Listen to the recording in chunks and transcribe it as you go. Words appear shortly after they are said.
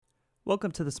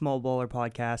Welcome to the Small Baller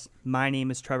Podcast. My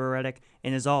name is Trevor Reddick,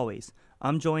 and as always,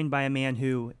 I'm joined by a man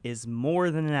who is more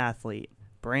than an athlete,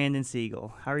 Brandon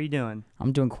Siegel. How are you doing?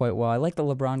 I'm doing quite well. I like the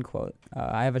LeBron quote.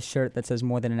 I have a shirt that says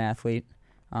more than an athlete,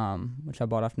 which I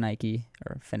bought off Nike,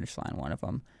 or Finish Line, one of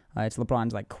them. It's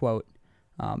LeBron's quote.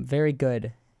 Very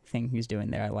good thing he's doing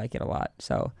there. I like it a lot.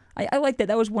 So I like that.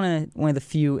 That was one of the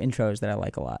few intros that I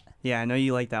like a lot. Yeah, I know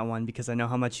you like that one because I know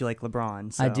how much you like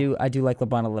LeBron. So. I do like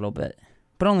LeBron a little bit,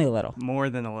 but only a little. More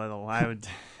than a little, I would.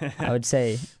 I would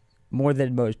say more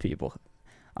than most people.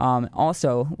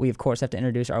 Also, we of course have to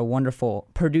introduce our wonderful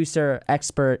producer,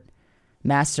 expert,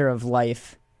 master of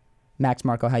life, Max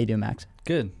Marco. How you doing, Max?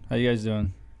 Good. How you guys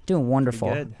doing? Doing wonderful.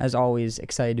 Good. As always,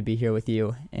 excited to be here with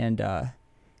you and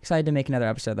excited to make another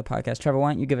episode of the podcast. Trevor,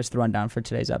 why don't you give us the rundown for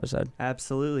today's episode?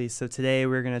 Absolutely. So today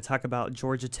we're going to talk about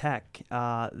Georgia Tech.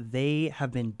 They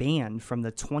have been banned from the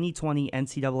 2020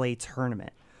 NCAA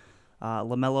tournament.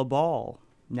 LaMelo Ball,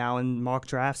 now in mock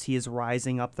drafts, he is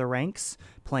rising up the ranks,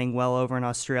 playing well over in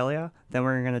Australia. Then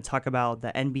we're going to talk about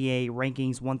the NBA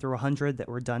rankings 1 through 100 that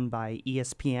were done by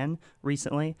ESPN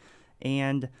recently.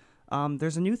 And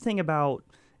there's a new thing about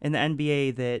in the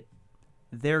NBA that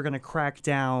they're going to crack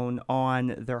down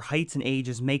on their heights and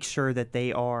ages, make sure that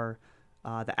they are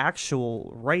the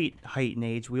actual right height and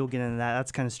age. We'll get into that.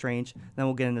 That's kind of strange. Then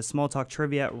we'll get into small talk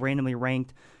trivia, randomly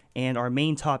ranked, and our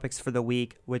main topics for the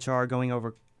week, which are going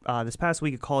over this past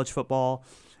week of college football,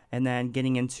 and then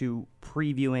getting into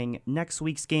previewing next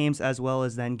week's games, as well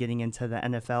as then getting into the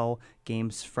NFL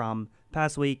games from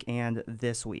past week and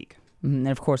this week. And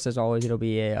of course, as always, it'll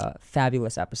be a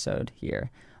fabulous episode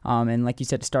here. And like you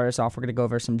said, to start us off, we're going to go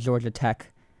over some Georgia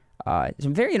Tech,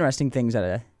 some very interesting things out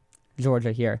of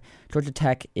Georgia here. Georgia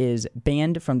Tech is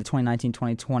banned from the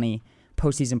 2019-2020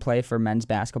 postseason play for men's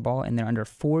basketball, and they're under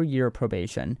 4-year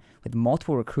probation with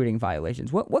multiple recruiting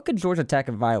violations. What could Georgia Tech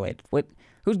have violated?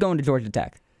 Who's going to Georgia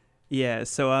Tech? Yeah,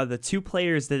 so the two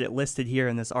players that it listed here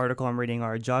in this article I'm reading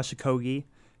are Josh Okogie,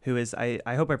 who is, I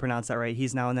hope I pronounced that right,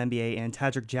 he's now in the NBA, and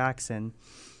Tadrick Jackson,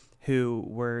 who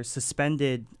were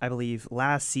suspended, I believe,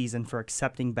 last season for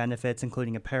accepting benefits,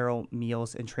 including apparel,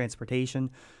 meals, and transportation.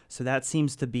 So that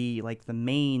seems to be the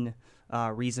main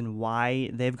reason why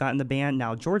they've gotten the ban.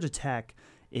 Now, Georgia Tech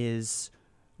is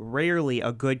rarely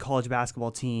a good college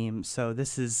basketball team, so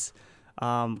this is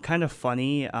kind of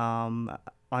funny. On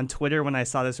Twitter, when I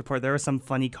saw this report, there were some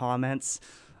funny comments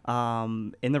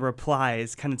in the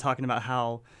replies kind of talking about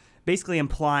how basically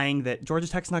implying that Georgia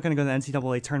Tech's not going to go to the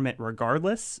NCAA tournament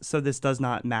regardless, so this does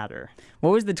not matter.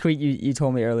 What was the tweet you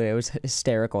told me earlier? It was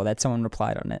hysterical that someone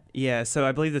replied on it. Yeah, so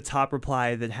I believe the top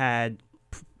reply that had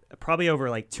probably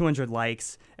over 200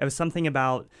 likes, it was something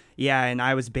about, and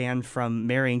I was banned from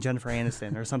marrying Jennifer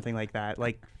Aniston or something like that.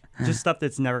 Just stuff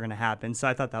that's never going to happen. So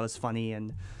I thought that was funny.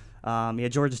 And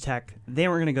Georgia Tech, they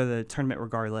weren't going to go to the tournament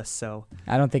regardless. So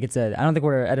I don't think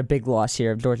we're at a big loss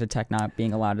here of Georgia Tech not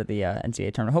being allowed to the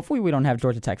NCAA tournament. Hopefully we don't have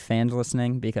Georgia Tech fans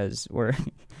listening because we're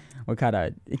kind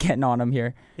of getting on them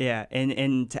here. Yeah,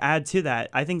 and to add to that,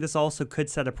 I think this also could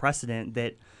set a precedent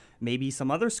that maybe some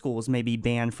other schools may be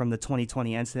banned from the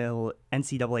 2020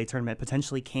 NCAA tournament,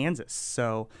 potentially Kansas.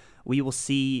 So we will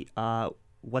see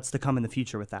what's to come in the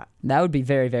future with that. That would be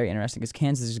very, very interesting because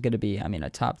Kansas is going to be, a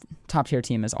top tier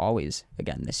team as always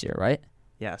again this year, right?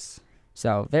 Yes.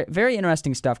 So very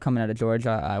interesting stuff coming out of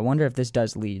Georgia. I wonder if this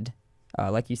does lead,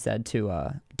 like you said,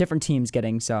 to different teams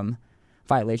getting some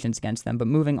violations against them. But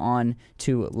moving on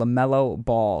to LaMelo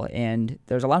Ball, and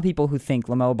there's a lot of people who think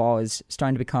LaMelo Ball is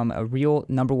starting to become a real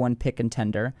number one pick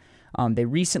contender. They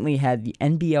recently had the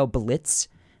NBL Blitz,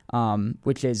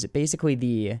 which is basically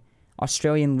the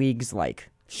Australian League's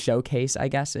showcase, I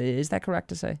guess. Is that correct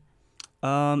to say?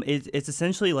 It's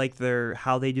essentially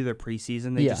how they do their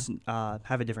preseason. They just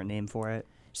have a different name for it.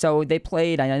 So they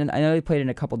played, I know they played in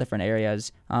a couple different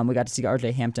areas. We got to see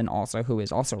RJ Hampton also, who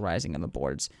is also rising on the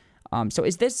boards. So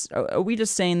are we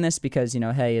just saying this because,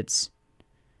 hey, it's,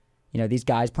 these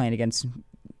guys playing against,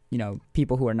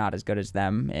 people who are not as good as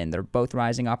them and they're both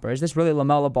rising up? Or is this really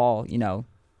LaMelo Ball,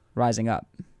 rising up?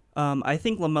 I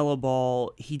think LaMelo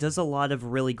Ball, he does a lot of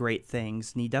really great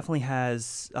things, and he definitely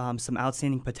has some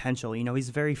outstanding potential. He's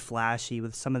very flashy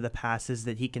with some of the passes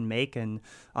that he can make, and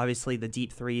obviously the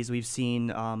deep threes. We've seen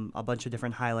a bunch of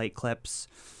different highlight clips.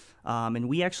 And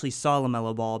we actually saw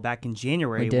LaMelo Ball back in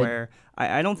January, where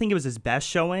I don't think it was his best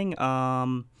showing,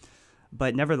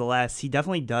 but nevertheless, he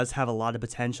definitely does have a lot of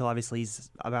potential. Obviously,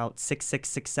 he's about 6'6",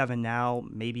 6'7" now.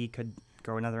 Maybe he could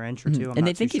grow another inch or two. And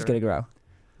they think he's going to grow.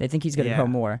 They think he's going to grow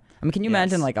more. Can you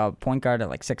imagine a point guard at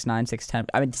 6'9",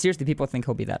 6'10"? Seriously, people think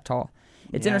he'll be that tall.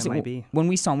 It's Yeah, it interesting. might be. When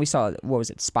we saw what was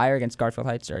it, Spire against Garfield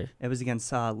Heights or It was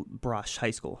against Brush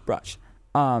High School. Brush.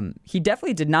 He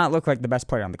definitely did not look like the best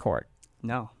player on the court.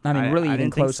 No. I mean, really I even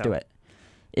didn't think close so. to it.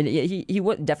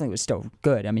 Definitely was still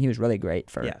good. I mean, he was really great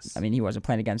for. Yes. I mean, he wasn't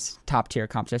playing against top tier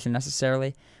competition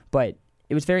necessarily, but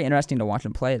it was very interesting to watch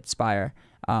him play at Spire,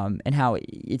 and how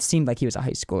it seemed like he was a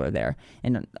high schooler there.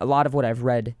 And a lot of what I've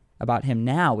read about him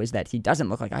now is that he doesn't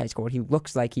look like a high schooler. He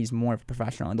looks like he's more of a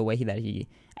professional in the way that he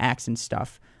acts and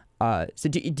stuff. So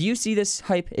do you see this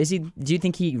hype? Do you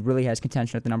think he really has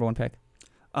contention at the number 1 pick?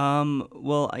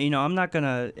 Well, I'm not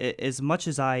gonna, as much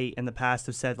as I in the past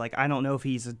have said, like, I don't know if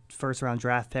he's a first round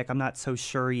draft pick. I'm not so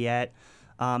sure yet.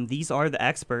 These are the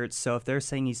experts, so if they're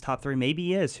saying he's top 3, maybe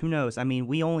he is. Who knows? I mean,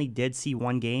 we only did see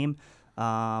one game.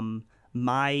 I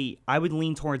would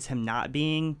lean towards him not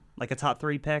being like a top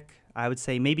 3 pick. I would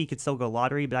say maybe he could still go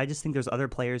lottery, but I just think there's other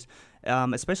players,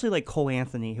 especially like Cole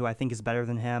Anthony, who I think is better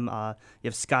than him. You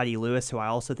have Scotty Lewis, who I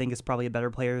also think is probably a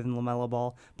better player than LaMelo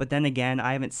Ball. But then again,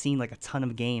 I haven't seen like a ton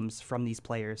of games from these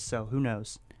players, so who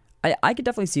knows? I could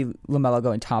definitely see LaMelo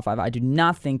going top 5. I do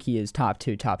not think he is top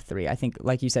 2, top 3. I think,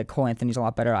 like you said, Cole Anthony's a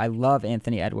lot better. I love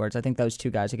Anthony Edwards. I think those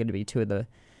two guys are going to be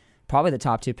probably the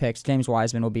top 2 picks. James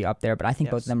Wiseman will be up there, but I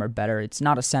think both of them are better. It's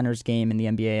not a center's game in the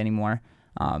NBA anymore.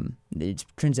 It's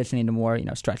transitioning to more,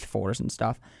 stretch fours and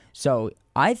stuff. So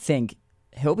I think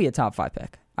he'll be a top 5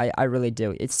 pick. I really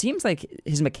do. It seems like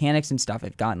his mechanics and stuff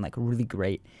have gotten like really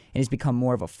great, and he's become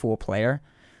more of a full player.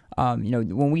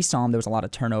 When we saw him, there was a lot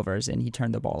of turnovers, and he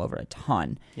turned the ball over a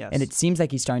ton. Yes. And it seems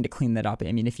like he's starting to clean that up.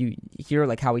 I mean, if you hear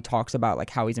like how he talks about like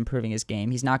how he's improving his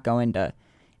game, he's not going to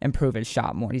improve his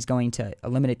shot more. He's going to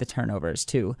eliminate the turnovers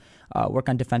too, work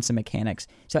on defensive mechanics.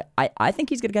 So I think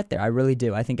he's going to get there. I really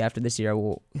do. I think after this year,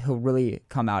 he'll really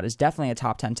come out as definitely a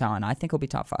top 10 talent. I think he'll be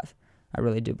top 5. I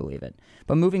really do believe it.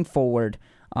 But moving forward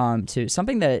to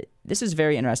something this is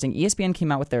very interesting. ESPN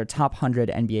came out with their top 100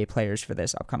 NBA players for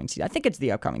this upcoming season. I think it's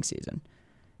the upcoming season.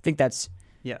 I think that's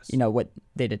what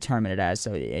they determine it as.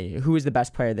 So who is the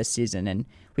best player this season? And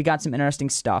we got some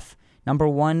interesting stuff. Number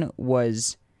 1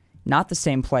 was not the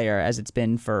same player as it's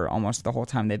been for almost the whole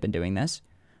time they've been doing this.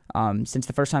 Since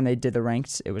the first time they did the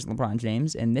ranks, it was LeBron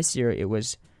James, and this year it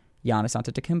was Giannis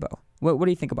Antetokounmpo. What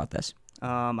do you think about this?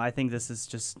 I think this is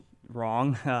just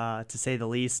wrong, to say the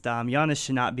least. Giannis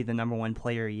should not be the number 1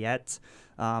 player yet.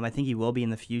 I think he will be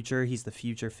in the future. He's the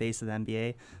future face of the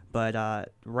NBA. But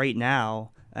right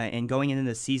now, and going into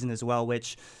this season as well,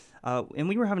 which... and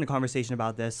we were having a conversation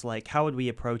about this, like how would we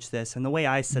approach this? And the way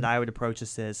I said I would approach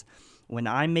this is, when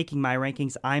I'm making my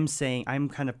rankings, I'm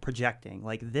kind of projecting,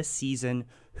 like this season,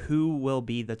 who will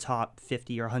be the top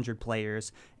 50 or 100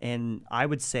 players. And I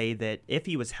would say that if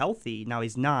he was healthy, now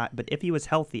he's not, but if he was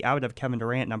healthy, I would have Kevin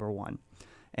Durant number 1.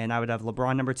 And I would have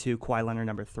LeBron number 2, Kawhi Leonard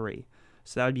number 3.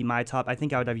 So that would be my top. I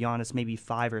think I would have Giannis maybe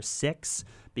 5 or 6,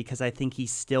 because I think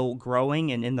he's still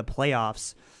growing. And in the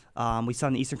playoffs, we saw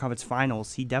in the Eastern Conference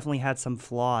Finals, he definitely had some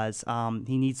flaws.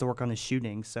 He needs to work on his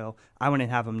shooting. So I wouldn't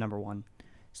have him number 1.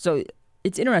 So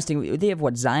it's interesting. They have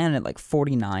Zion at like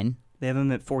 49. They have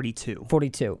him at 42.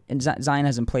 42. And Zion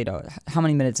hasn't played how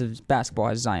many minutes of basketball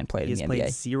has Zion played in the NBA? He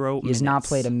has played 0 minutes. He has not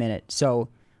played a minute. So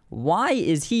why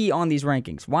is he on these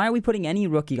rankings? Why are we putting any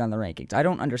rookie on the rankings? I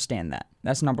don't understand that.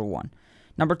 That's number 1.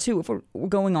 Number 2, if we're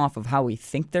going off of how we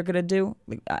think they're gonna do,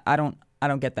 like I don't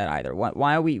get that either.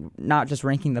 Why are we not just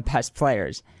ranking the best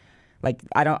players? Like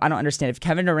I don't understand. If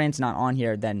Kevin Durant's not on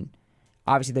here, then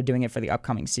obviously they're doing it for the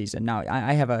upcoming season. Now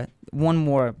I have one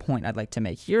more point I'd like to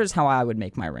make. Here's how I would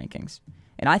make my rankings,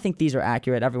 and I think these are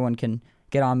accurate. Everyone can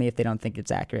get on me if they don't think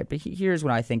it's accurate, but here's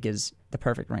what I think is the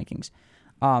perfect rankings.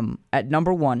 At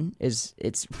number 1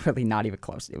 it's really not even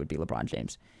close. It would be LeBron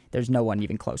James. There's no one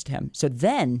even close to him. So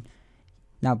then,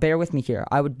 now bear with me here.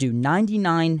 I would do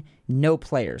 99 no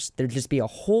players. There'd just be a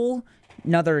whole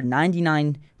another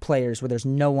 99 players where there's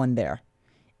no one there.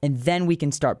 And then we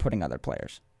can start putting other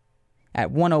players.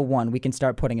 At 101, we can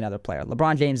start putting another player.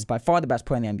 LeBron James is by far the best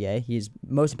player in the NBA. He's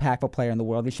the most impactful player in the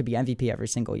world. He should be MVP every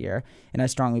single year. And I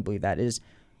strongly believe that. It is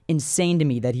insane to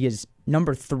me that he is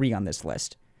number 3 on this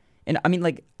list. And I mean,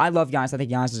 like, I love Giannis. I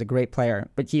think Giannis is a great player,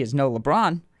 but he is no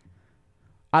LeBron.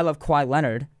 I love Kawhi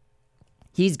Leonard.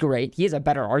 He's great. He has a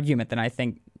better argument than I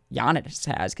think Giannis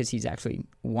has because he's actually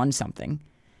won something.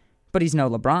 But he's no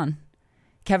LeBron.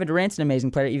 Kevin Durant's an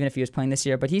amazing player, even if he was playing this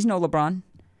year, but he's no LeBron.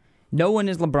 No one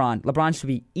is LeBron. LeBron should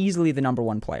be easily the number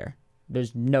 1 player.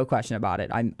 There's no question about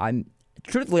it. I'm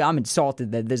truthfully, I'm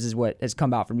insulted that this is what has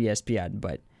come out from ESPN.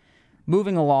 But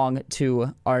moving along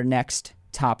to our next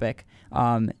topic,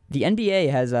 the NBA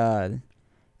has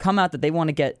come out that they want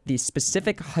to get the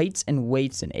specific heights and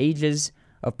weights and ages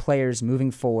of players moving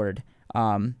forward.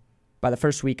 by the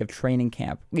first week of training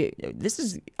camp.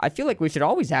 I feel like we should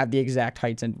always have the exact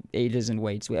heights and ages and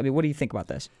weights. I mean, what do you think about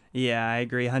this? Yeah, I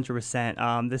agree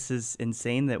 100%. This is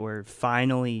insane that we're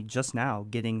finally just now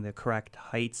getting the correct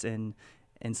heights and,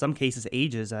 in some cases,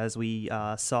 ages, as we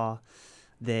saw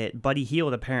that Buddy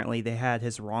Hield, apparently they had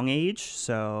his wrong age.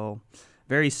 So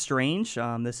very strange.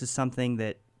 This is something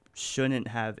that shouldn't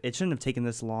have taken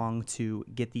this long to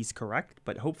get these correct,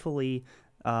 but hopefully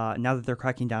now that they're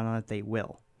cracking down on it, they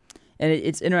will. And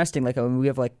it's interesting, like when we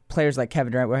have like players like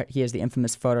Kevin Durant, where he has the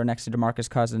infamous photo next to DeMarcus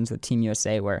Cousins with Team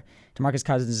USA, where DeMarcus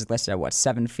Cousins is listed at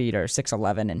 7 feet or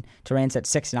 6'11", and Durant's at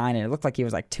 6'9", and it looked like he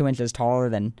was like 2 inches taller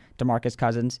than DeMarcus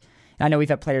Cousins. And I know we've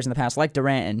had players in the past like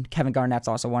Durant, and Kevin Garnett's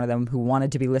also one of them, who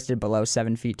wanted to be listed below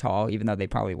 7 feet tall, even though they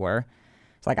probably were.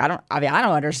 It's like I don't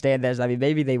understand this. I mean,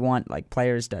 maybe they want like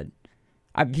players to.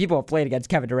 People have played against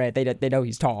Kevin Durant. They know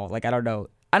he's tall. Like I don't know.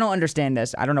 I don't understand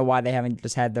this. I don't know why they haven't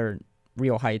just had their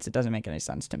real heights. It doesn't make any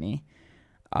sense to me.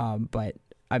 But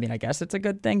I mean, I guess it's a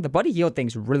good thing. The Buddy Hield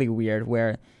thing's really weird,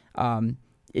 where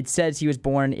it says he was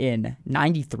born in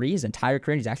 93, his entire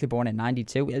career. He's actually born in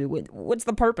 92. What's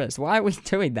the purpose? Why are we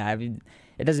doing that? I mean,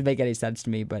 it doesn't make any sense to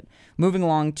me. But moving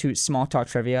along to small talk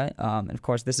trivia, and of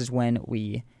course, this is when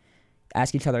we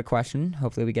ask each other a question.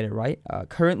 Hopefully we get it right.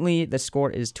 Currently, the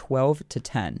score is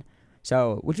 12-10.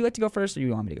 So would you like to go first, or do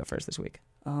you want me to go first this week?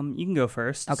 You can go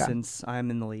first, since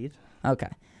I'm in the lead. Okay.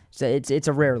 So it's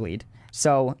a rare lead.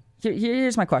 So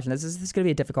here's my question. This is going to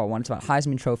be a difficult one. It's about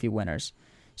Heisman Trophy winners.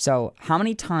 So how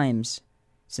many times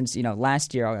since,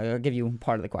 last year, I'll give you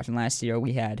part of the question. Last year,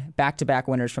 we had back-to-back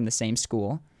winners from the same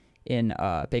school in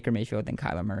Baker Mayfield and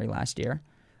Kyler Murray last year.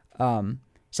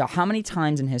 So how many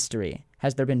times in history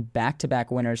has there been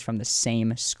back-to-back winners from the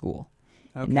same school?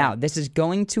 Okay. Now, this is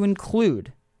going to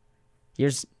include, I'm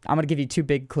going to give you 2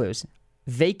 big clues.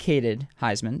 Vacated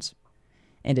Heismans,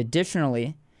 and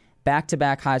additionally,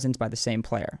 back-to-back Heismans by the same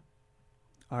player.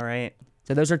 All right.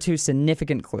 So those are 2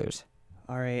 significant clues.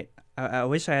 All right. I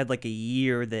wish I had like a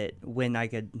year that when I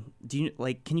could. Can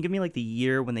you give me like the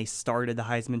year when they started the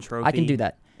Heisman Trophy? I can do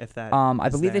that. If that. I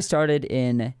believe they started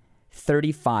in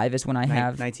 35 is when I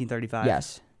have 1935.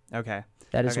 Yes. Okay.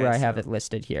 That is where I have it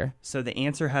listed here. So the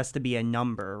answer has to be a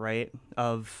number, right?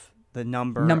 Of the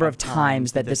number of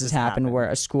times that this has happened where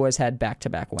a school has had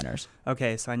back-to-back winners.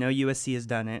 Okay, so I know USC has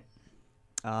done it.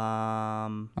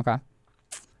 Okay.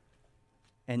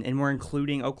 And we're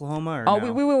including Oklahoma, or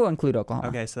no? We will include Oklahoma.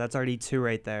 Okay, so that's already 2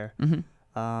 right there.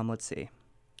 Mm-hmm. Let's see.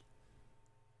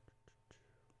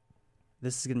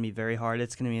 This is going to be very hard.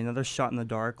 It's going to be another shot in the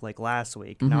dark like last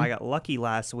week. Mm-hmm. Now, I got lucky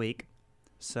last week,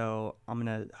 so I'm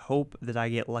going to hope that I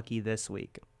get lucky this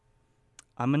week.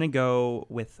 I'm going to go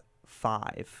with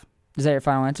 5. Is that your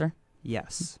final answer?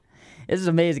 Yes. This is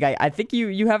amazing. I think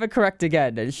you have it correct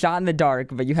again. A shot in the dark,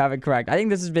 but you have it correct. I think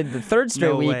this has been the 3rd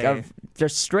straight week of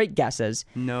just straight guesses.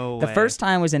 No way. The first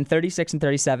time was in 36 and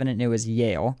 37, and it was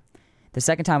Yale. The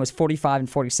second time was 45 and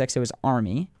 46. It was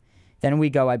Army. Then we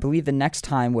go, I believe the next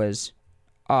time was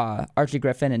Archie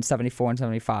Griffin in 74 and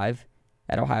 75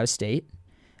 at Ohio State.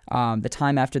 The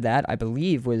time after that, I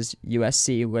believe, was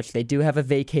USC, which they do have a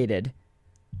vacated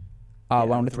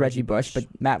one with Reggie Bush, but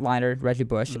Matt Leinart, Reggie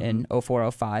Bush in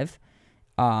 04-05.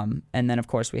 And then, of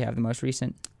course, we have the most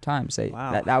recent time. So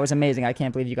wow. that was amazing. I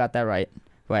can't believe you got that right.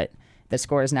 But the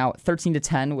score is now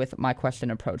 13-10 with my question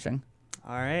approaching.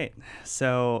 All right.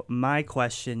 So my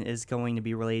question is going to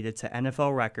be related to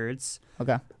NFL records.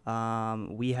 Okay.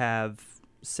 We have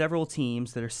several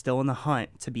teams that are still in the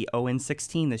hunt to be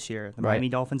 0-16 this year. The Miami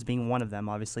Dolphins being one of them.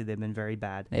 Obviously, they've been very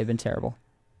bad. They've been terrible.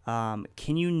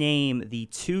 Can you name the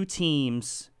 2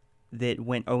 teams that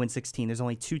went 0-16? There's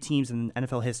only 2 teams in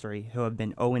NFL history who have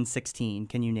been 0-16.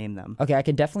 Can you name them? Okay, I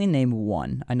can definitely name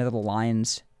one. I know that the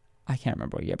Lions, I can't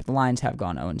remember what year, but the Lions have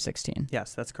gone 0-16.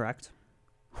 Yes, that's correct.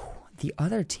 The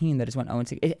other team that has went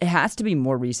 0-16, it has to be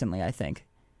more recently, I think.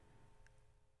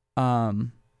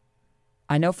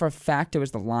 I know for a fact it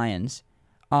was the Lions.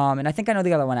 And I think I know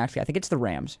the other one, actually. I think it's the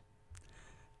Rams.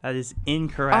 That is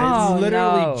incorrect. Oh, it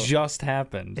literally no. just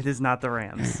happened. It is not the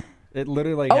Rams. It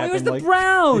literally happened. happened. It was the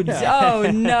Browns. Yeah.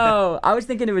 Oh, no. I was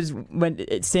thinking it was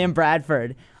it's Sam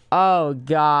Bradford. Oh,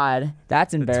 God.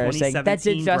 That's embarrassing. That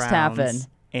did just happen.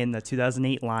 And the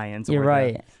 2008 Lions. You're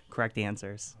right. Correct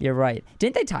answers. You're right.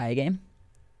 Didn't they tie a game?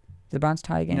 Did the Browns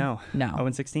tie a game? No. No.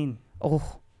 0-16.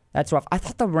 Oh, that's rough. I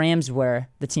thought the Rams were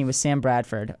the team with Sam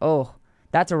Bradford. Oh,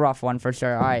 that's a rough one for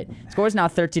sure. All right. Score is now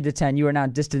 13-10. You are now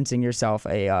distancing yourself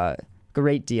a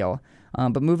great deal.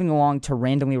 But moving along to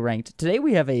randomly ranked. Today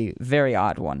we have a very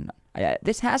odd one.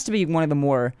 This has to be one of the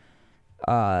more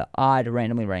odd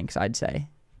randomly ranks, I'd say.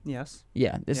 Yes. Yeah,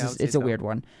 Yeah, I would say it's a so. weird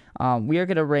one. We are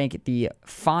going to rank the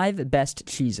 5 best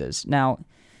cheeses. Now,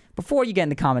 before you get in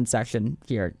the comment section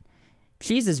here,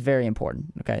 cheese is very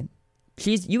important, okay?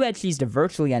 Cheese, you add cheese to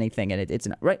virtually anything, and it's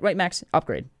right, Max?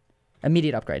 Upgrade.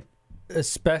 Immediate upgrade.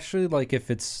 Especially like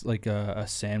if it's like a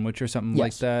sandwich or something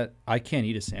like Yes. that. I can't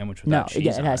eat a sandwich without cheese.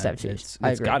 Yeah, it has on to have cheese.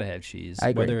 I It's agree. got to have cheese. I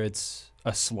agree. Whether it's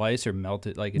a slice or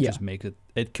melted, like it Yeah. just makes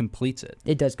it completes it.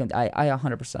 It does. I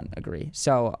 100% agree.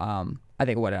 So I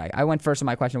think I went first on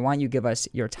my question. Why don't you give us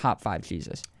your top 5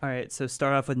 cheeses? All right, so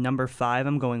start off with number 5.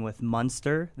 I'm going with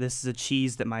Munster. This is a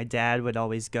cheese that my dad would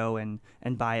always go and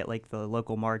buy at like the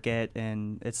local market,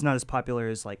 and it's not as popular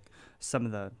as like some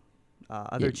of the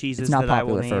other cheeses It's not that I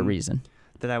will popular name. for a reason.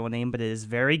 That I will name, but it is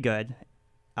very good.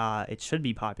 It should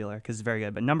be popular because it's very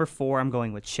good. But number 4, I'm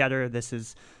going with cheddar. This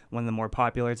is one of the more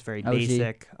popular. It's very OG.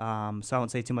 basic, so I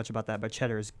won't say too much about that. But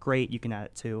cheddar is great. You can add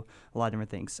it to a lot of different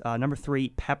things. Number 3,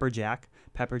 pepper jack.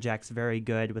 Pepper jack's very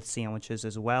good with sandwiches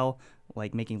as well,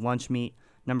 like making lunch meat.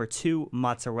 Number 2,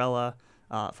 mozzarella.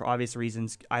 For obvious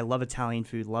reasons, I love Italian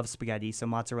food, love spaghetti, so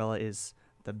mozzarella is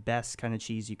the best kind of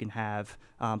cheese you can have.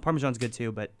 Parmesan's good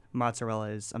too, but mozzarella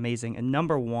is amazing. And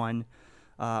number 1,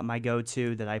 my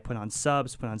go-to that I put on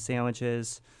subs, put on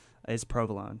sandwiches, is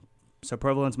provolone. So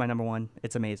provolone's my number 1.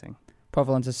 It's amazing.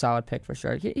 Provolone's a solid pick for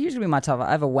sure. Here's gonna be my top.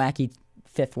 I have a wacky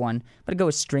 5th one, but I go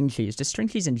with string cheese. Just string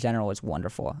cheese in general is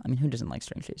wonderful. I mean, who doesn't like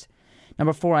string cheese?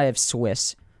 Number 4, I have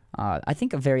Swiss. I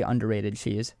think a very underrated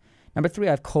cheese. Number 3,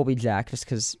 I have Colby Jack, just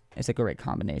because it's a great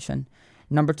combination.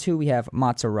 Number 2, we have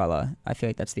mozzarella. I feel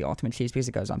like that's the ultimate cheese because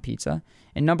it goes on pizza.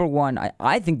 And number 1,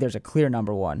 I think there's a clear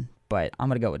number 1, but I'm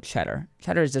going to go with cheddar.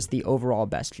 Cheddar is just the overall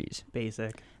best cheese.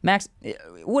 Basic. Max,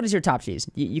 what is your top cheese?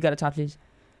 You got a top cheese?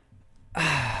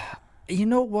 You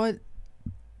know what?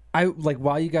 I like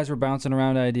while you guys were bouncing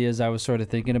around ideas, I was sort of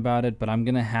thinking about it, but I'm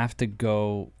gonna have to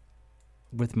go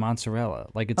with mozzarella.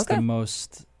 Like it's Okay. the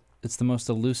most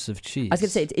elusive cheese. I was going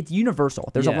to say, it's universal.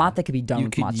 There's a Yeah. lot that could be done you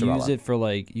with could mozzarella. use it for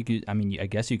like you could. I mean, I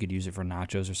guess you could use it for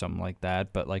nachos or something like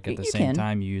that. But like at the You same can.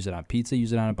 time, you use it on pizza,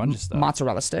 use it on a bunch of stuff.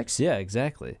 Mozzarella sticks. Yeah,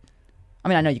 exactly. I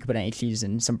mean, I know you could put any cheese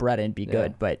and some bread in and be Yeah.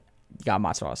 good, but you got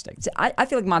mozzarella sticks. I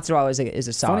feel like mozzarella is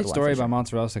a solid Funny one story for about sure.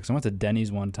 mozzarella sticks. I went to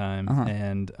Denny's one time Uh-huh.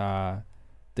 and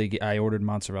I ordered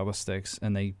mozzarella sticks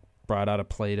and they brought out a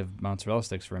plate of mozzarella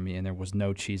sticks for me and there was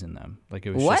no cheese in them. Like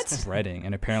it was What? just breading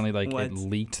and apparently like What? it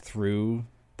leaked through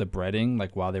the breading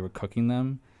like while they were cooking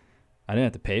them. I didn't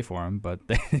have to pay for them, but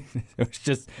it was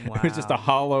just a Wow.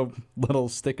 hollow little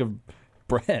stick of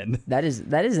bread. That is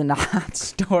an odd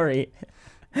story.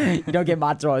 You don't get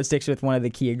mozzarella sticks with one of the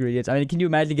key ingredients. I mean, can you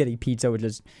imagine getting pizza with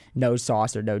just no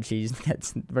sauce or no cheese?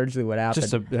 That's virtually what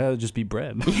happened. Just be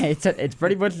bread. Yeah, it's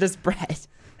pretty much just bread.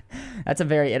 That's a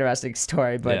very interesting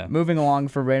story. But Yeah. moving along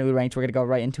for randomly ranked, we're going to go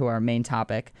right into our main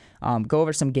topic. Go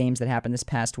over some games that happened this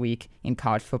past week in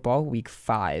college football, week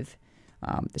 5.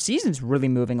 The season's really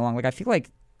moving along. Like I feel like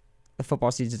the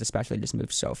football season especially just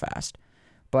moved so fast.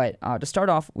 But to start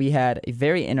off, we had a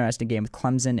very interesting game with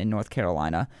Clemson and North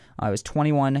Carolina. It was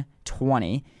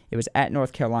 21-20. It was at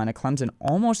North Carolina. Clemson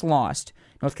almost lost.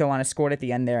 North Carolina scored at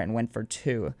the end there and went for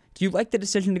 2. Do you like the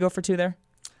decision to go for 2 there?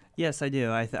 Yes, I do.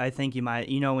 I think you might.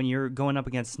 You know, when you're going up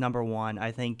against number 1,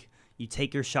 I think you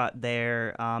take your shot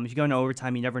there. If you go into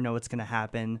overtime, you never know what's going to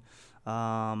happen.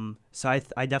 So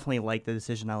I definitely like the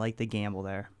decision. I like the gamble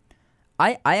there.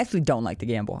 I actually don't like the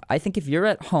gamble. I think if you're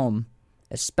at home,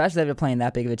 especially if you're playing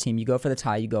that big of a team, you go for the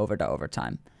tie, you go over to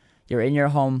overtime. You're in your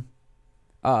home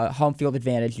field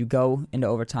advantage, you go into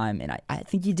overtime, and I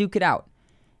think you duke it out.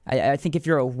 I think if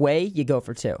you're away, you go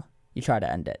for 2. You try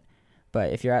to end it.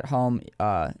 But if you're at home,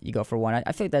 you go for 1.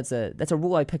 I feel like that's a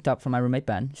rule I picked up from my roommate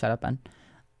Ben. Shout out Ben.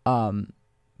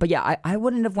 But yeah, I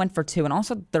wouldn't have went for 2. And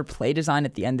also their play design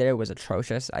at the end there was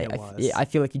atrocious. It was. I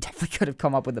feel like you definitely could have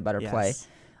come up with a better play. Yes.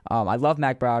 I love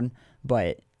Mac Brown,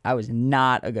 but I was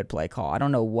not a good play call. I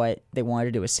don't know what they wanted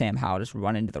to do with Sam Howell, just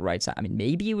run into the right side. I mean,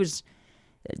 maybe it was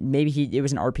an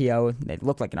RPO. It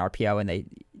looked like an RPO, and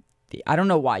I don't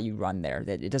know why you run there.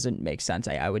 It doesn't make sense.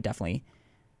 I would definitely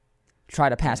try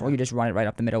to pass, or you just run it right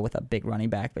up the middle with a big running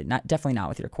back, but definitely not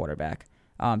with your quarterback.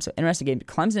 So interesting game.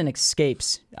 Clemson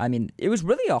escapes. I mean, it was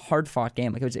really a hard-fought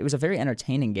game. Like it was a very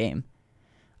entertaining game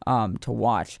to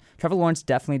watch. Trevor Lawrence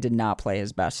definitely did not play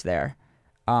his best there.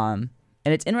 And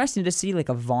it's interesting to see like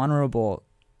a vulnerable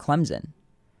Clemson.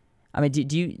 I mean,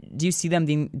 do you see them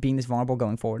being this vulnerable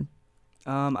going forward?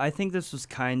 I think this was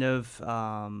kind of.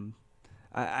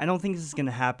 I don't think this is going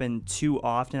to happen too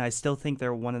often. I still think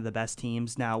they're one of the best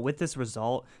teams. Now, with this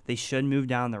result, they should move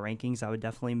down the rankings. I would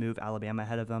definitely move Alabama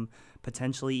ahead of them,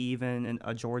 potentially even in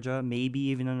Georgia, maybe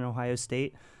even in Ohio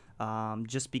State.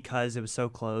 just because it was so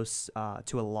close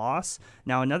to a loss.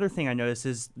 Now, another thing I noticed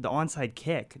is the onside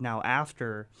kick. Now,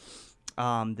 after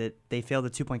that they failed the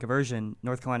 2-point conversion,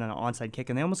 North Carolina on an onside kick,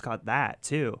 and they almost got that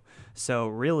too. So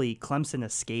really, Clemson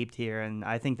escaped here, and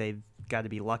I think they've got to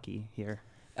be lucky here.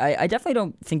 I definitely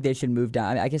don't think they should move down.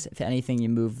 I mean, I guess if anything, you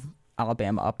move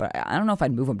Alabama up, but I don't know if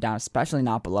I'd move them down, especially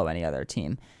not below any other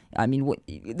team. I mean,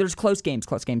 there's close games.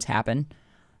 Close games happen.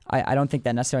 I don't think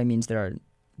that necessarily means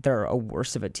they're a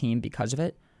worse of a team because of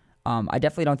it. I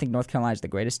definitely don't think North Carolina is the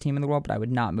greatest team in the world, but I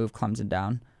would not move Clemson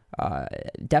down.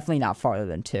 Definitely not farther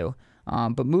than 2.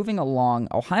 But moving along,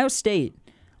 Ohio State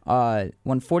won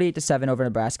 48-7 over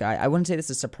Nebraska. I wouldn't say this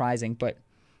is surprising, but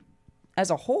as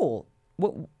a whole,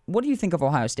 what do you think of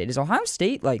Ohio State? Is Ohio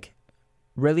State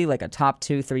really a top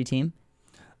 2-3 team?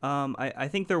 I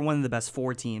think they're one of the best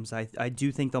 4 teams. I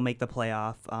do think they'll make the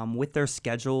playoff. With their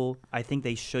schedule, I think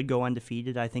they should go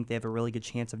undefeated. I think they have a really good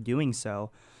chance of doing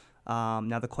so.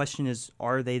 Now the question is,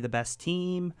 are they the best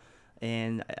team?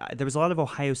 And there was a lot of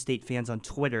Ohio State fans on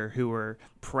Twitter who were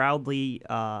proudly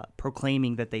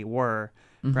proclaiming that they were,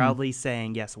 proudly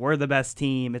saying, yes, we're the best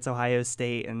team. It's Ohio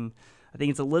State. And I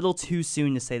think it's a little too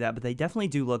soon to say that, but they definitely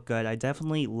do look good. I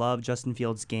definitely love Justin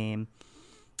Fields' game.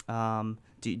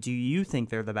 Do you think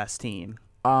they're the best team?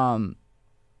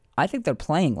 I think they're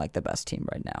playing like the best team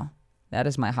right now. That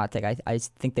is my hot take. I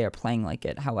think they are playing like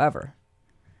it. However,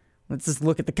 let's just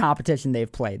look at the competition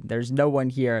they've played. There's no one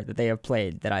here that they have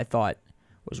played that I thought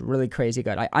was really crazy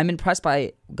good. I'm impressed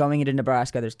by going into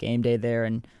Nebraska. There's game day there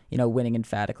and, winning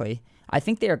emphatically. I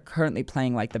think they are currently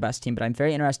playing like the best team, but I'm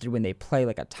very interested when they play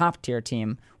like a top-tier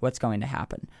team, what's going to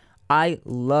happen. I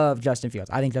love Justin Fields.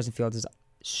 I think Justin Fields is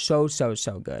so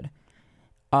good.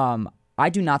 I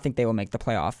do not think they will make the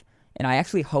playoff, and I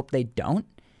actually hope they don't.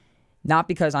 Not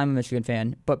because I'm a Michigan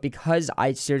fan, but because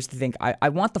I seriously think I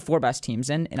want the 4 best teams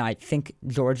in, and I think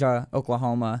Georgia,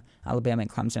 Oklahoma, Alabama, and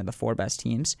Clemson are the 4 best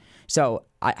teams. So,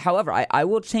 however, I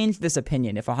will change this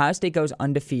opinion. If Ohio State goes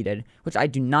undefeated, which I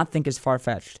do not think is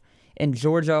far-fetched, in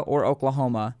Georgia or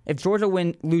Oklahoma, if Georgia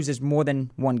loses more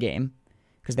than 1 game,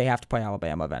 because they have to play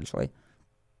Alabama eventually,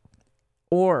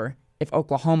 or if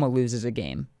Oklahoma loses a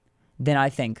game, then I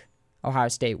think Ohio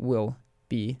State will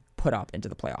be put up into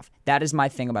the playoff. That is my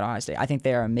thing about Ohio State. I think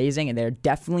they are amazing, and they're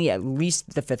definitely at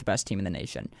least the 5th best team in the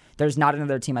nation. There's not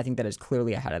another team I think that is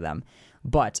clearly ahead of them,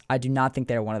 but I do not think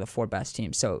they're one of the 4 best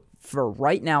teams. So for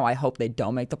right now, I hope they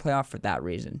don't make the playoff for that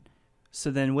reason. So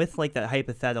then with that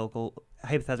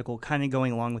hypothetical kind of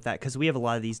going along with that, because we have a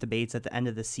lot of these debates at the end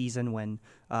of the season when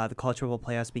the college football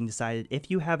playoffs being decided. If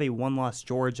you have a 1-loss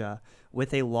Georgia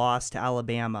with a loss to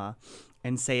Alabama,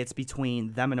 and say it's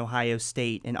between them and Ohio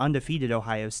State, an undefeated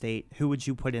Ohio State, who would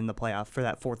you put in the playoff for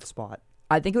that 4th spot?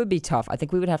 I think it would be tough. I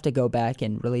think we would have to go back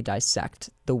and really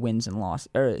dissect the wins and losses,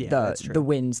 or the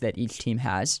wins that each team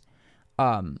has.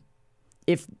 The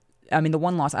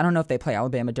 1 loss, I don't know if they play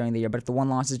Alabama during the year, but if the 1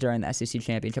 loss is during the SEC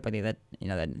championship, I think that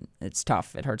that it's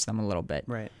tough. It hurts them a little bit.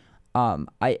 Right.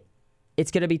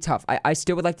 It's going to be tough. I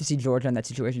still would like to see Georgia in that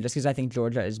situation just because I think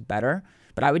Georgia is better,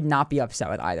 but I would not be upset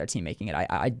with either team making it.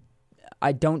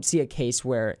 I don't see a case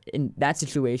where in that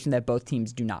situation that both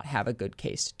teams do not have a good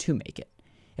case to make it,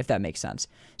 if that makes sense.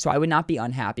 So I would not be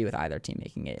unhappy with either team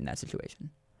making it in that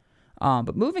situation.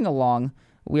 But moving along,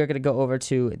 we are going to go over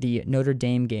to the Notre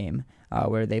Dame game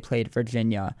where they played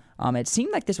Virginia. It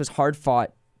seemed like this was hard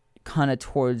fought kind of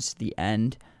towards the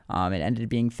end. It ended up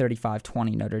being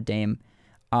 35-20 Notre Dame.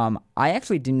 I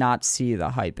actually do not see the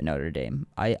hype in Notre Dame.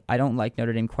 I don't like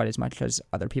Notre Dame quite as much as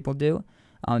other people do.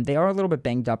 They are a little bit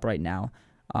banged up right now,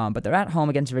 but they're at home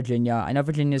against Virginia. I know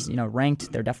Virginia's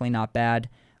ranked; they're definitely not bad,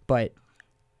 but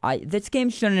this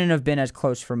game shouldn't have been as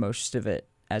close for most of it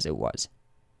as it was,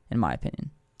 in my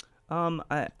opinion.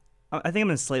 I think I'm going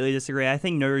to slightly disagree. I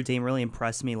think Notre Dame really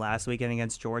impressed me last weekend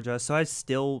against Georgia, so I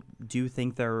still do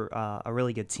think they're a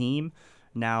really good team.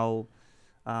 Now,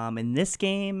 in this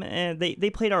game,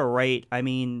 they played all right. I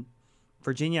mean,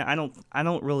 Virginia, I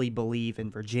don't really believe in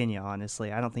Virginia,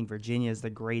 honestly. I don't think Virginia is the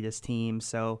greatest team.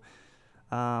 So,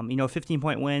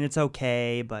 15-point win, it's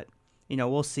okay, but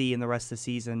we'll see in the rest of the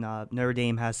season. Notre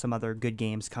Dame has some other good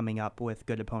games coming up with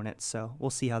good opponents, so we'll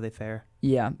see how they fare.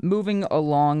 Yeah, moving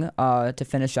along to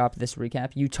finish up this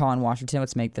recap, Utah and Washington.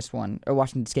 Let's make this one, or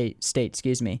Washington State,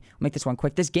 excuse me. Make this one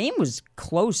quick. This game was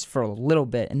close for a little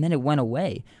bit, and then it went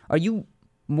away. Are you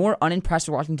more unimpressed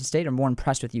with Washington State or more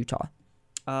impressed with Utah?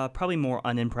 Probably more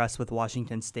unimpressed with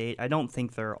Washington State. I don't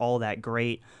think they're all that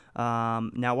great.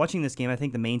 Now, watching this game, I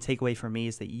think the main takeaway for me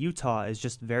is that Utah is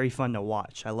just very fun to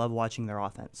watch. I love watching their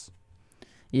offense.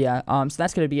 Yeah, so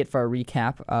that's going to be it for our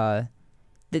recap.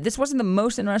 This wasn't the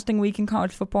most interesting week in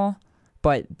college football,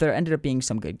 but there ended up being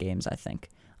some good games, I think.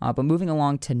 But moving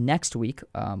along to next week,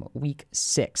 week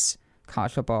 6,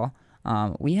 college football,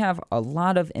 we have a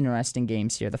lot of interesting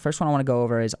games here. The first one I want to go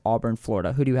over is Auburn,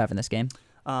 Florida. Who do you have in this game?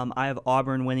 I have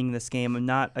Auburn winning this game. I'm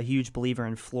not a huge believer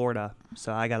in Florida,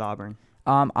 so I got Auburn.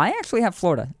 I actually have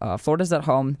Florida. Florida's at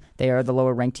home. They are the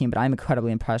lower-ranked team, but I'm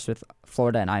incredibly impressed with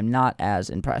Florida, and I'm not as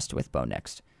impressed with Bo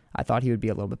Nix. I thought he would be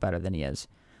a little bit better than he is.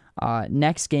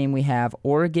 Next game, we have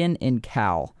Oregon and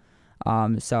Cal.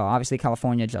 So obviously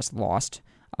California just lost,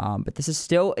 but this is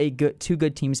still two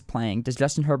good teams playing. Does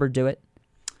Justin Herbert do it?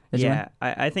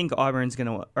 I think Oregon's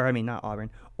going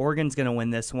to win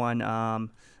this one.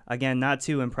 Again, not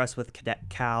too impressed with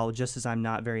Cal, just as I'm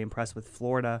not very impressed with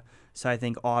Florida. So I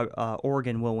think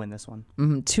Oregon will win this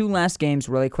one. Two last games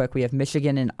really quick. We have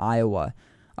Michigan and Iowa.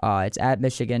 It's at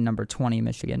Michigan, number 20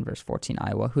 Michigan versus 14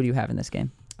 Iowa. Who do you have in this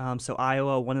game? So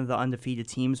Iowa, one of the undefeated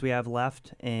teams we have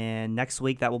left, and next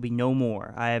week that will be no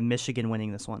more. I have Michigan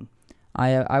winning this one.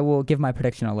 I will give my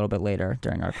prediction a little bit later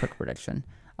during our quick prediction.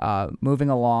 Moving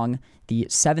along, the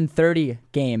 7:30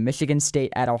 game, Michigan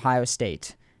State at Ohio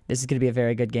State. This is going to be a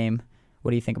very good game.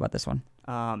 What do you think about this one?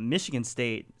 Michigan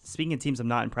State, speaking of teams I'm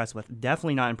not impressed with,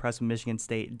 definitely not impressed with Michigan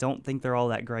State. Don't think they're all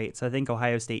that great. So I think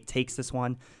Ohio State takes this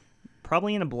one,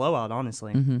 probably in a blowout,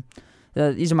 honestly.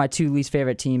 These are my two least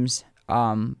favorite teams.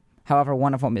 However,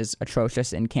 one of them is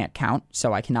atrocious and can't count,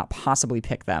 so I cannot possibly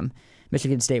pick them.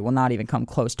 Michigan State will not even come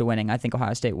close to winning. I think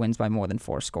Ohio State wins by more than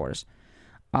 4 scores.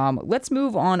 Let's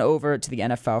move on over to the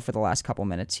NFL for the last couple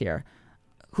minutes here.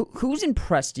 Who's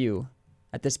impressed you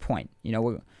at this point? You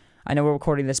know, I know we're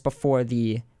recording this before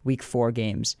the Week 4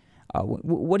 games.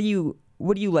 What are you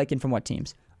liking from what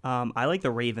teams? I like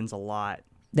the Ravens a lot.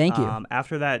 Thank you.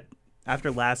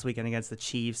 After last weekend against the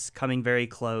Chiefs, coming very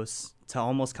close to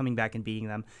almost coming back and beating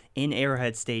them in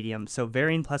Arrowhead Stadium. So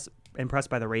very impressed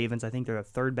by the Ravens. I think they're the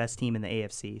third best team in the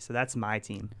AFC. So that's my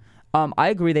team. I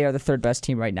agree they are the third best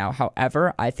team right now.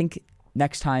 However, I think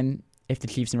next time if the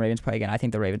Chiefs and Ravens play again, I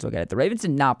think the Ravens will get it. The Ravens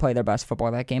did not play their best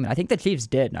football that game, and I think the Chiefs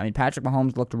did. I mean, Patrick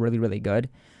Mahomes looked really, really good.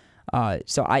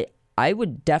 So I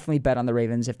would definitely bet on the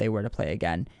Ravens if they were to play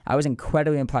again. I was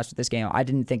incredibly impressed with this game. I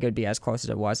didn't think it would be as close as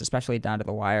it was, especially down to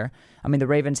the wire. I mean, the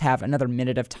Ravens have another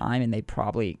minute of time, and they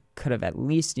probably could have at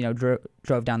least,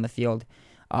 drove down the field.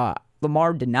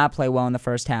 Lamar did not play well in the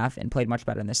first half and played much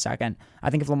better in the second. I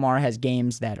think if Lamar has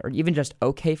games that are even just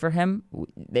okay for him,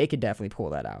 they could definitely pull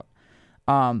that out.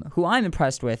 Who I'm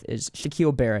impressed with is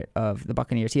Shaquille Barrett of the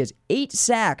Buccaneers. He has 8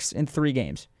 sacks in 3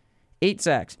 games. 8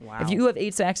 sacks. Wow. If you have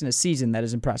 8 sacks in a season, that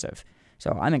is impressive.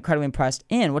 So I'm incredibly impressed.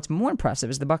 And what's more impressive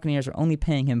is the Buccaneers are only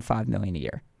paying him $5 million a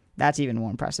year. That's even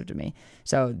more impressive to me.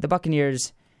 So the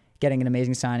Buccaneers getting an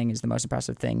amazing signing is the most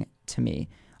impressive thing to me.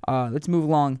 Let's move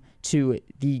along to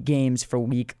the games for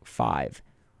Week 5.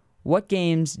 What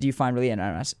games do you find really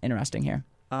interesting here?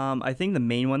 I think the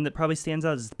main one that probably stands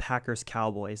out is the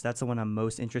Packers-Cowboys. That's the one I'm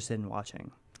most interested in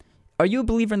watching. Are you a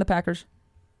believer in the Packers?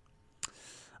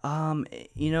 I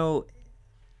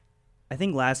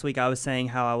think last week I was saying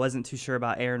how I wasn't too sure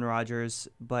about Aaron Rodgers,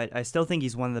 but I still think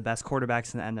he's one of the best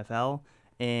quarterbacks in the NFL,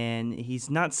 and he's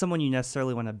not someone you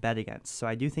necessarily want to bet against. So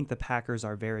I do think the Packers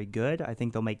are very good. I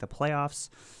think they'll make the playoffs.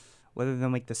 Whether they'll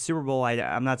make the Super Bowl,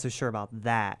 I'm not so sure about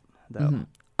that, though. Mm-hmm.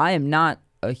 I am not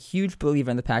a huge believer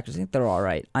in the Packers. I think they're all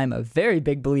right. I'm a very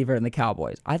big believer in the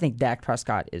Cowboys. I think Dak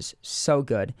Prescott is so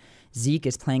good. Zeke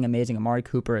is playing amazing. Amari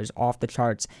Cooper is off the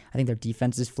charts. I think their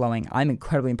defense is flowing. I'm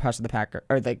incredibly impressed with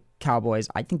the Cowboys.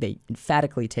 I think they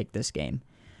emphatically take this game.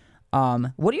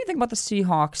 What do you think about the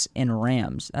Seahawks and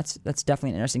Rams? That's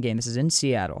definitely an interesting game. This is in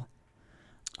Seattle.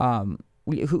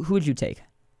 Who would you take?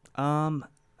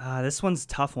 This one's a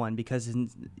tough one because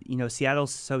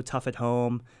Seattle's so tough at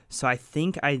home. So I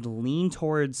think I'd lean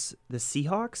towards the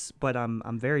Seahawks, but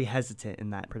I'm very hesitant in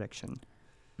that prediction.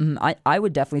 I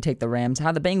would definitely take the Rams.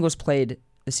 How the Bengals played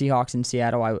the Seahawks in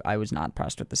Seattle, I was not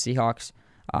impressed with the Seahawks.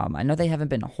 I know they haven't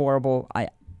been horrible. I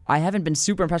haven't been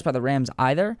super impressed by the Rams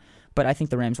either, but I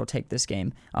think the Rams will take this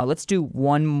game. Let's do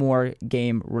one more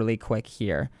game really quick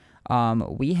here.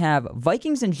 We have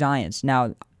Vikings and Giants.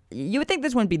 Now, you would think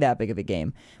this wouldn't be that big of a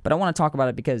game, but I want to talk about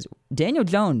it because Daniel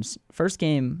Jones, first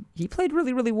game, he played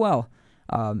really, really well.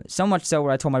 So much so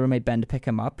where I told my roommate Ben to pick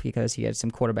him up because he had some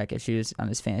quarterback issues on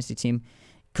his fantasy team.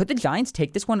 Could the Giants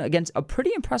take this one against a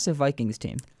pretty impressive Vikings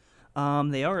team?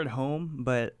 They are at home,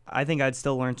 but I think I'd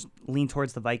still lean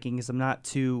towards the Vikings. I'm not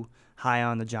too high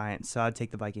on the Giants, so I'd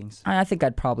take the Vikings. I think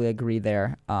I'd probably agree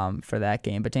there for that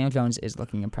game, but Daniel Jones is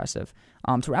looking impressive.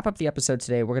 To wrap up the episode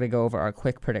today, we're going to go over our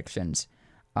quick predictions.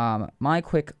 My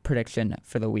quick prediction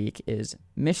for the week is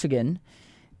Michigan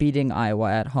beating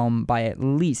Iowa at home by at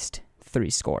least 3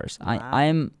 scores. Wow.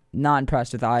 I'm not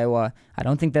impressed with Iowa. I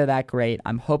don't think they're that great.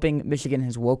 I'm hoping Michigan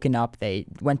has woken up. They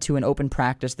went to an open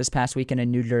practice this past weekend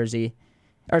in New Jersey.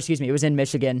 Or excuse me, it was in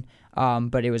Michigan,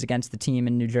 but it was against the team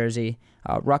in New Jersey,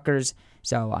 Rutgers.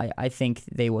 So I think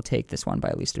they will take this one by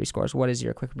at least 3 scores. What is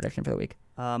your quick prediction for the week?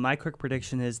 My quick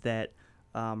prediction is that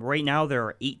right now there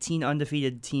are 18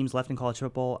 undefeated teams left in college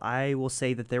football. I will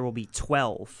say that there will be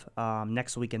 12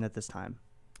 next weekend at this time.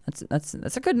 That's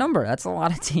a good number. That's a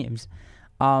lot of teams.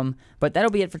 But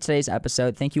that'll be it for today's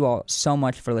episode. Thank you all so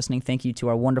much for listening. Thank you to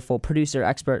our wonderful producer,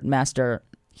 expert, master,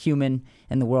 human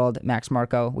in the world, Max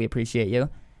Marco. We appreciate you.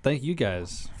 Thank you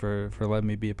guys for letting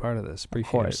me be a part of this.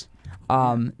 Appreciate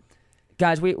it.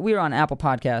 Guys, we are on Apple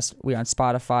Podcasts. We're on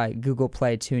Spotify, Google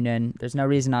Play, TuneIn. There's no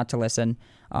reason not to listen.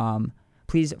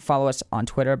 Please follow us on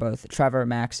Twitter, both Trevor,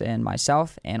 Max, and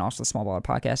myself, and also the Small Baller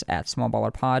Podcast at Small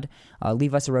Baller Pod.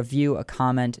 Leave us a review, a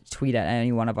comment, tweet at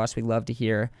any one of us. We'd love to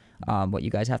hear what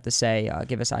you guys have to say.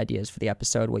 Give us ideas for the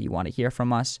episode, what you want to hear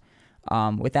from us.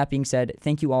 With that being said,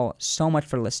 thank you all so much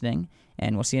for listening,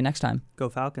 and we'll see you next time. Go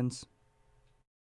Falcons.